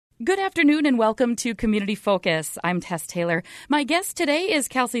Good afternoon and welcome to Community Focus. I'm Tess Taylor. My guest today is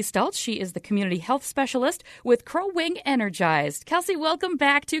Kelsey Stultz. She is the Community Health Specialist with Crow Wing Energized. Kelsey, welcome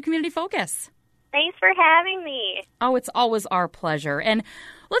back to Community Focus. Thanks for having me. Oh, it's always our pleasure. And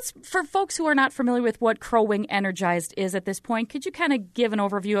for folks who are not familiar with what Crow Wing Energized is at this point, could you kind of give an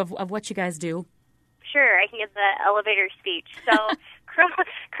overview of what you guys do? Sure, I can give the elevator speech. So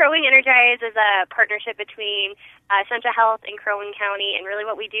Crow Wing Energized is a partnership between Central Health and Crow Wing County, and really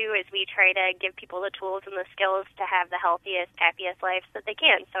what we do is we try to give people the tools and the skills to have the healthiest, happiest lives that they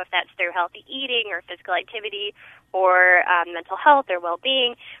can. So if that's through healthy eating or physical activity or mental health or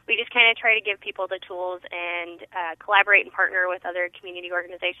well-being, we just kind of try to give people the tools and collaborate and partner with other community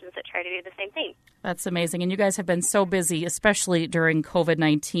organizations that try to do the same thing. That's amazing. And you guys have been so busy, especially during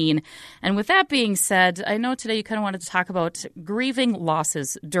COVID-19. And with that being said, I know today you kind of wanted to talk about grieving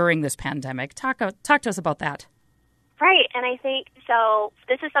losses during this pandemic. Talk to us about that. Right, and I think, so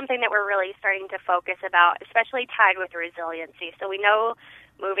this is something that we're really starting to focus about, especially tied with resiliency. So we know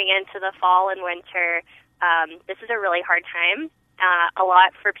moving into the fall and winter, this is a really hard time. A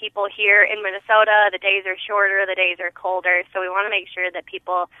lot for people here in Minnesota. The days are shorter, the days are colder, so we want to make sure that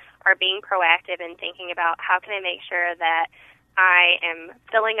people are being proactive and thinking about how can I make sure that I am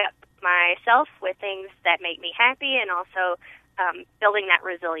filling up myself with things that make me happy and also building that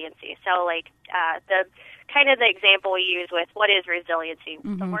resiliency. So the example we use with what is resiliency,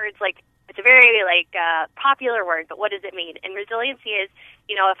 the words it's a very popular word, but what does it mean? And resiliency is,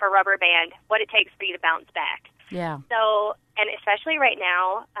 if a rubber band, what it takes for you to bounce back. Yeah. So, and especially right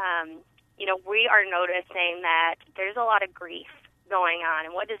now, we are noticing that there's a lot of grief going on.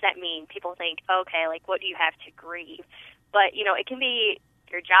 And what does that mean? People think, okay, what do you have to grieve? But, it can be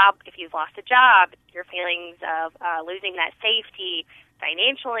your job, if you've lost a job, your feelings of losing that safety,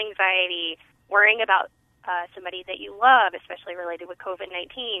 financial anxiety, worrying about somebody that you love, especially related with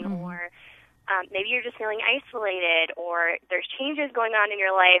COVID-19, or maybe you're just feeling isolated, or there's changes going on in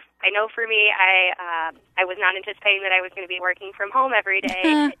your life. I know for me, I was not anticipating that I was going to be working from home every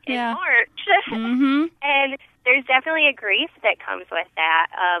day in March. And there's definitely a grief that comes with that,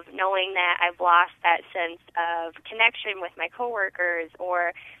 of knowing that I've lost that sense of connection with my coworkers,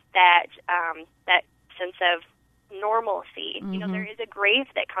 or that sense of normalcy. There is a grief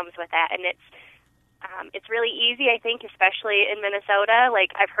that comes with that, and it's really easy, I think, especially in Minnesota.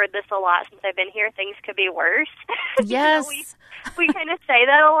 I've heard this a lot since I've been here. Things could be worse. Yes. we kind of say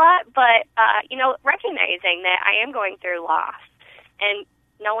that a lot, but recognizing that I am going through loss and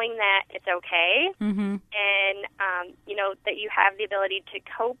knowing that it's okay, and that you have the ability to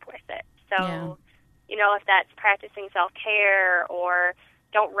cope with it. So, if that's practicing self-care, or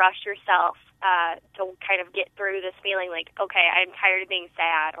don't rush yourself to kind of get through this feeling okay, I'm tired of being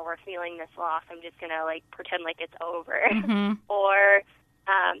sad or feeling this loss. I'm just going to pretend like it's over. Or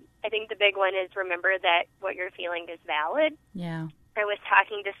I think the big one is remember that what you're feeling is valid. Yeah. I was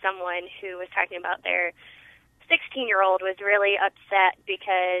talking to someone who was talking about their 16-year-old was really upset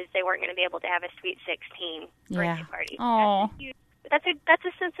because they weren't going to be able to have a Sweet 16 birthday party. Oh. That's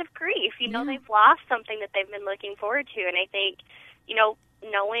a sense of grief. They've lost something that they've been looking forward to. And I think,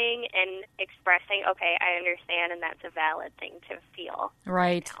 knowing and expressing, okay, I understand, and that's a valid thing to feel.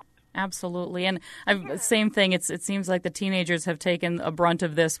 Right. Absolutely. And same thing. It seems like the teenagers have taken a brunt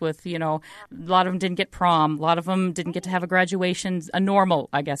of this with, a lot of them didn't get prom. A lot of them didn't get to have a normal,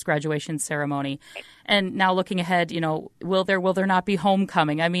 graduation ceremony. And now looking ahead, will there not be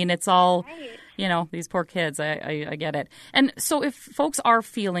homecoming? I mean, it's all, these poor kids. I get it. And so if folks are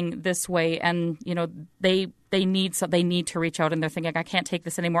feeling this way and, they need to reach out and they're thinking, I can't take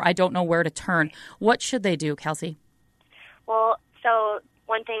this anymore, I don't know where to turn, what should they do, Kelsey? Well, so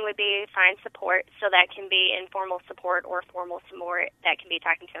one thing would be find support. So that can be informal support or formal support. That can be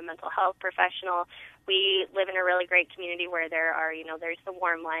talking to a mental health professional. We live in a really great community where there are, there's the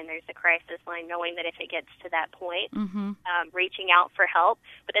warm line, there's the crisis line, knowing that if it gets to that point, reaching out for help.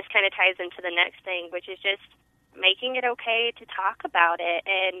 But this kind of ties into the next thing, which is just making it okay to talk about it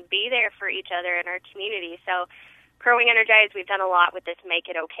and be there for each other in our community. So Crow Wing Energized, we've done a lot with this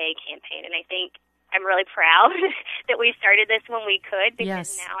Make It Okay campaign, and I think I'm really proud that we started this when we could,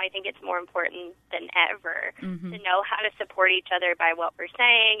 because now I think it's more important than ever to know how to support each other by what we're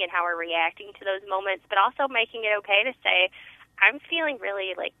saying and how we're reacting to those moments, but also making it okay to say, I'm feeling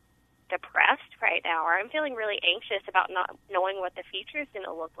really depressed right now, or I'm feeling really anxious about not knowing what the future is going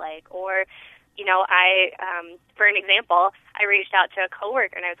to look like, or for an example, I reached out to a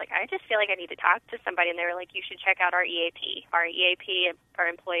coworker and I was like, I just feel like I need to talk to somebody. And they were like, you should check out our EAP, our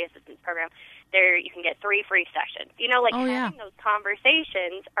Employee Assistance Program. There you can get 3 free sessions. Having those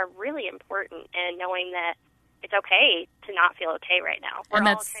conversations are really important, and knowing that it's okay to not feel okay right now. We're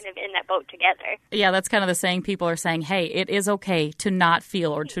all kind of in that boat together. Yeah, that's kind of the saying people are saying, hey, it is okay to not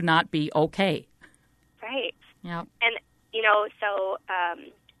feel or to not be okay. Right. Yeah. And, so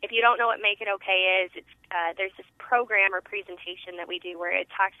if you don't know what Make It Okay is, there's this program or presentation that we do where it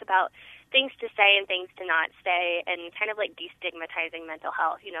talks about things to say and things to not say, and kind of like destigmatizing mental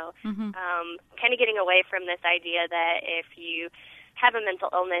health, kind of getting away from this idea that if you have a mental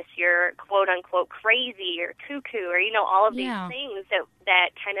illness, you're quote-unquote crazy or cuckoo or, all of these things that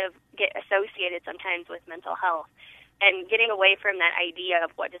kind of get associated sometimes with mental health. And getting away from that idea of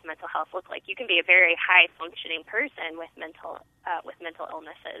what does mental health look like. You can be a very high-functioning person with mental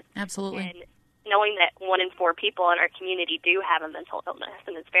illnesses. Absolutely. And knowing that 1 in 4 people in our community do have a mental illness,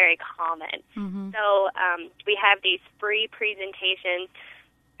 and it's very common. Mm-hmm. So we have these free presentations.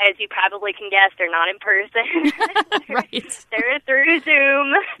 As you probably can guess, they're not in person. Right. They're through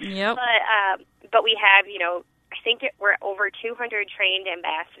Zoom. Yep. But we have, I think we're over 200 trained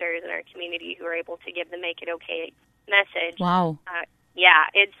ambassadors in our community who are able to give the Make It Okay message. Wow. Yeah,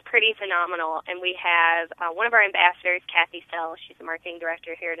 it's pretty phenomenal. And we have one of our ambassadors, Kathy Sell. She's the marketing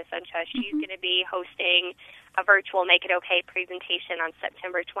director here at Essentia. She's going to be hosting a virtual Make It Okay presentation on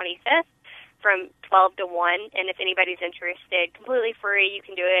September 25th from 12 to 1. And if anybody's interested, completely free. You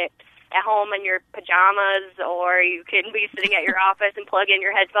can do it at home in your pajamas, or you can be sitting at your office and plug in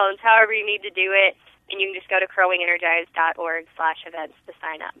your headphones, however you need to do it. And you can just go to crowwingenergized.org/events to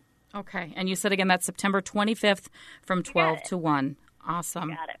sign up. Okay. And you said again that's September 25th from 12 to 1. Awesome.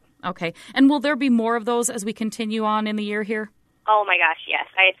 Got it. Okay. And will there be more of those as we continue on in the year here? Oh, my gosh, yes.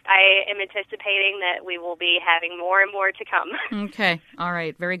 I am anticipating that we will be having more and more to come. Okay. All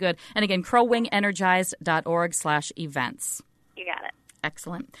right. Very good. And again, crowwingenergized.org/events. You got it.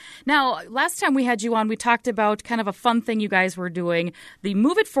 Excellent. Now, last time we had you on, we talked about kind of a fun thing you guys were doing, the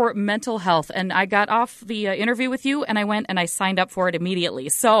Move It for Mental Health. And I got off the interview with you, and I went and I signed up for it immediately.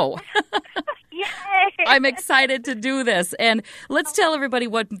 So I'm excited to do this. And let's tell everybody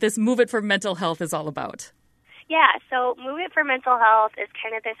what this Move It for Mental Health is all about. Yeah, so Move It for Mental Health is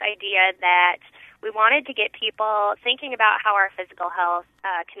kind of this idea that we wanted to get people thinking about how our physical health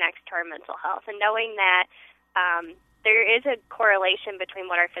connects to our mental health, and knowing that there is a correlation between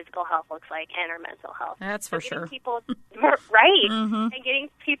what our physical health looks like and our mental health. That's for sure. People, right. Mm-hmm. And getting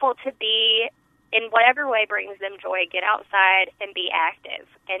people to be, in whatever way brings them joy, get outside and be active.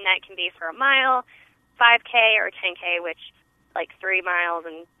 And that can be for a mile, 5K, or 10K, which, like 3 miles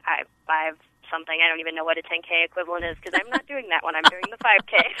and 5 something. I don't even know what a 10K equivalent is because I'm not doing that one. I'm doing the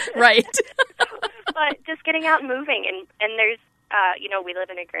 5K. Right. But just getting out and moving. And there's, we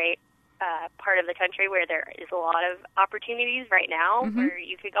live in a great part of the country where there is a lot of opportunities right now where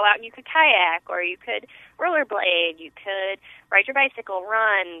you could go out and you could kayak, or you could rollerblade, you could ride your bicycle,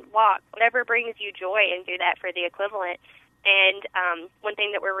 run, walk, whatever brings you joy, and do that for the equivalent. And one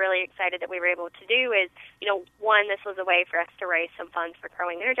thing that we're really excited that we were able to do is, one, this was a way for us to raise some funds for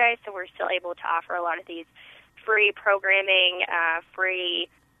Crowing Energized, so we're still able to offer a lot of these free programming, free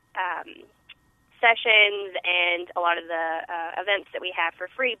sessions, and a lot of the events that we have for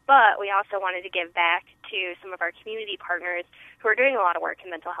free. But we also wanted to give back to some of our community partners who are doing a lot of work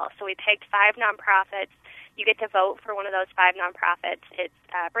in mental health. So we picked 5 nonprofits. You get to vote for one of those 5 nonprofits. It's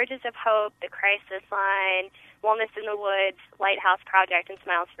Bridges of Hope, the Crisis Line, Wellness in the Woods, Lighthouse Project, and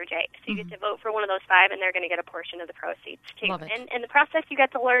Smiles for Jake. So you get to vote for one of those 5, and they're going to get a portion of the proceeds too. Love it. And in the process, you get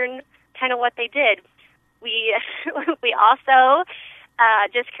to learn kind of what they did. We also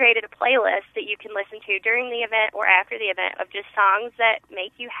just created a playlist that you can listen to during the event or after the event of just songs that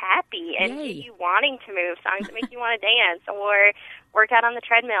make you happy and get you wanting to move, songs that make you want to dance or work out on the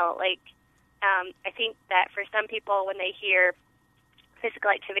treadmill. I think that for some people, when they hear physical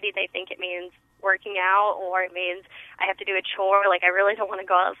activity, they think it means working out, or it means I have to do a chore, like I really don't want to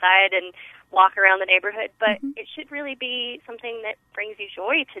go outside and walk around the neighborhood, but it should really be something that brings you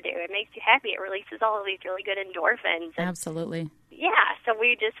joy to do. It makes you happy. It releases all of these really good endorphins. Absolutely. Yeah, so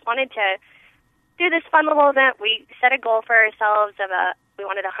we just wanted to do this fun little event. We set a goal for ourselves of we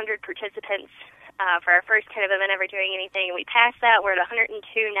wanted 100 participants for our first kind of event ever doing anything, and we passed that. We're at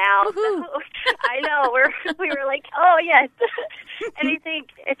 102 now. So, I know, we were like, oh, yes. And I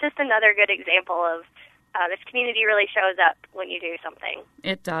think it's just another good example of this community really shows up when you do something.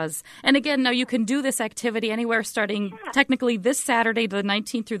 It does. And again, now you can do this activity anywhere starting technically this Saturday, the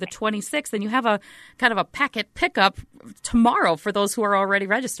 19th through the 26th, and you have a kind of a packet pickup tomorrow for those who are already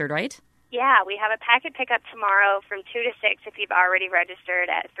registered, right? Yeah, we have a packet pickup tomorrow from 2 to 6 if you've already registered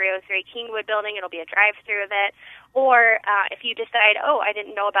at 303 Kingwood Building. It'll be a drive-through event. Or if you decide, I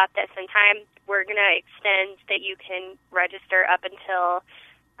didn't know about this in time, we're going to extend that you can register up until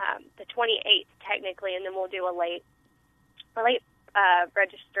the 28th technically, and then we'll do a late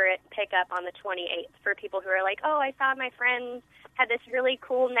register it pickup on the 28th for people who are like, oh, I saw my friend had this really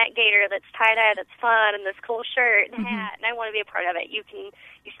cool neck gaiter that's tie-dye that's fun and this cool shirt and hat, and I want to be a part of it. You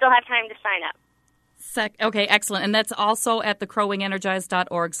still have time to sign up. Okay, excellent. And that's also at the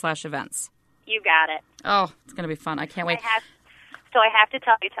crowwingenergized.org/events. You got it. Oh, it's going to be fun. I can't wait. I have to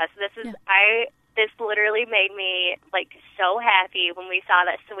tell you, Tess, this literally made me so happy when we saw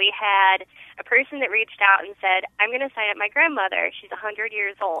this. So we had a person that reached out and said, I'm going to sign up my grandmother. She's 100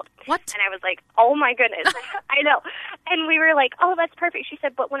 years old. What? And I was like, oh my goodness. I know. And we were like, oh, that's perfect. She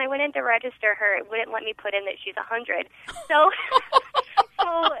said, but when I went in to register her, it wouldn't let me put in that she's 100. So,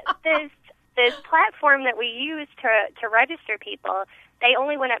 this platform that we use to register people, they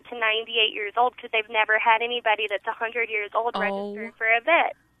only went up to 98 years old because they've never had anybody that's 100 years old registered for a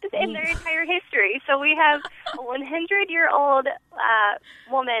bit in their entire history. So we have a 100-year-old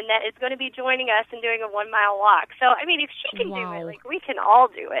woman that is going to be joining us and doing a 1-mile walk. So, I mean, if she can do it, we can all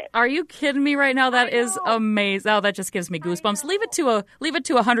do it. Are you kidding me right now? That is amazing. Oh, that just gives me goosebumps. Leave it to a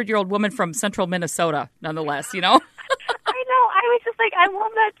 100-year-old woman from central Minnesota, nonetheless, I know. I was just like, I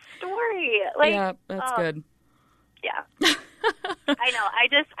love that story. Yeah, that's good. Yeah. I know. I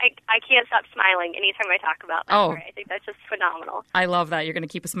can't stop smiling anytime I talk about that story. I think that's just phenomenal. I love that. You're going to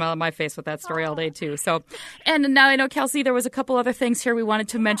keep a smile on my face with that story all day, too. So, and now I know, Kelsey, there was a couple other things here we wanted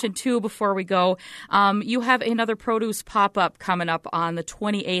to mention, too, before we go. You have another produce pop-up coming up on the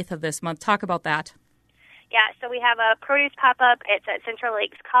 28th of this month. Talk about that. Yeah, so we have a produce pop-up. It's at Central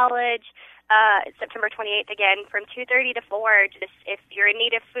Lakes College. It's September 28th, again, from 2:30 to 4. Just if you're in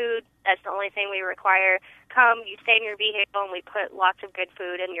need of food, that's the only thing we require. Come, you stay in your vehicle, and we put lots of good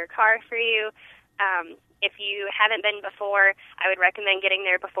food in your car for you. If you haven't been before, I would recommend getting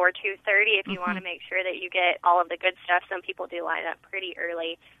there before 2:30 if you want to make sure that you get all of the good stuff. Some people do line up pretty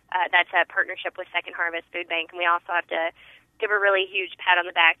early. That's a partnership with Second Harvest Food Bank, and we also have to give a really huge pat on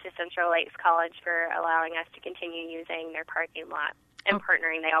the back to Central Lakes College for allowing us to continue using their parking lot and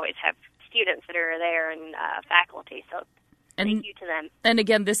partnering. They always have students that are there and faculty, so thank you to them. And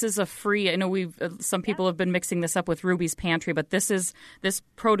again, this is a free, I know some people have been mixing this up with Ruby's Pantry, but this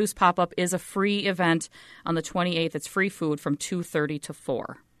produce pop-up is a free event on the 28th. It's free food from 2:30 to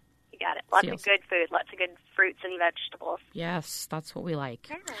 4. You got it. Lots of good food, lots of good fruits and vegetables. Yes, that's what we like.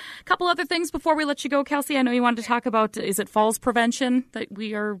 A couple other things before we let you go, Kelsey. I know you wanted to talk about, is it falls prevention that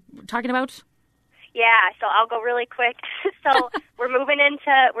we are talking about? Yeah, so I'll go really quick. So we're moving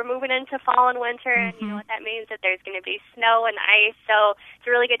into fall and winter, and you know what that means, that there's going to be snow and ice. So it's a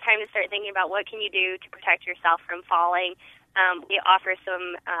really good time to start thinking about what can you do to protect yourself from falling. We offer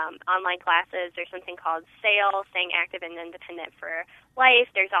some online classes. There's something called SAIL, Staying Active and Independent for Life.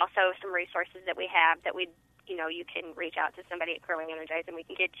 There's also some resources that we have that you can reach out to somebody at Crowing Energized and we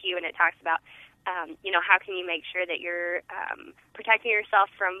can get to you, and it talks about, how can you make sure that you're protecting yourself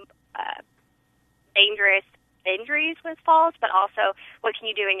from dangerous injuries with falls, but also what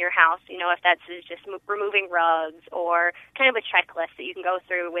can you do in your house, if that's just removing rugs, or kind of a checklist that you can go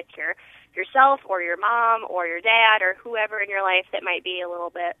through with yourself or your mom or your dad or whoever in your life that might be a little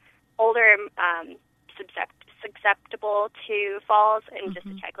bit older, susceptible to falls, and just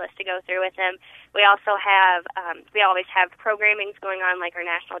a checklist to go through with them. We also have, we always have programmings going on, like our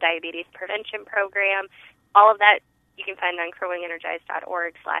National Diabetes Prevention Program. All of that you can find on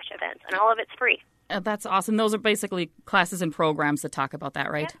crowwingenergized.org/events, and all of it's free. That's awesome. Those are basically classes and programs that talk about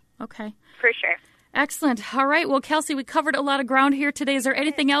that, right? Yeah. Okay. For sure. Excellent. All right. Well, Kelsey, we covered a lot of ground here today. Is there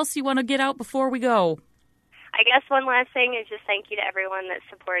anything else you want to get out before we go? I guess one last thing is just thank you to everyone that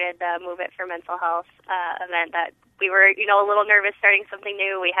supported the Move It for Mental Health event. That we were, a little nervous starting something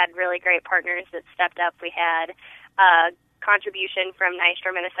new. We had really great partners that stepped up. We had a contribution from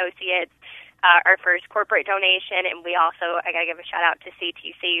Nystrom and Associates, our first corporate donation, and we also, I got to give a shout out to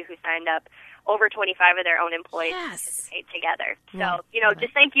CTC, who signed up over 25 of their own employees to participate together. So,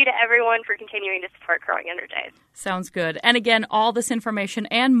 just thank you to everyone for continuing to support Crowing Energized. Sounds good. And again, all this information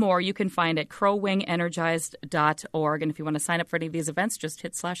and more you can find at crowwingenergized.org. And if you want to sign up for any of these events, just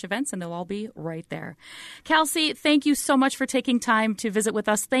hit /events and they'll all be right there. Kelsey, thank you so much for taking time to visit with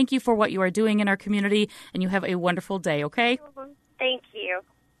us. Thank you for what you are doing in our community, and you have a wonderful day, okay? Thank you.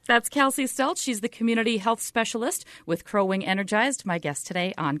 That's Kelsey Stelz. She's the Community Health Specialist with Crowing Energized, my guest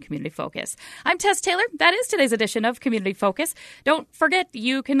today on Community Focus. I'm Tess Taylor. That is today's edition of Community Focus. Don't forget,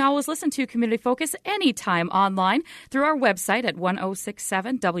 you can always listen to Community Focus anytime online through our website at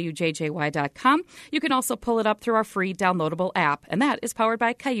 1067wjjy.com. You can also pull it up through our free downloadable app, and that is powered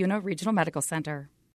by Cuyuna Regional Medical Center.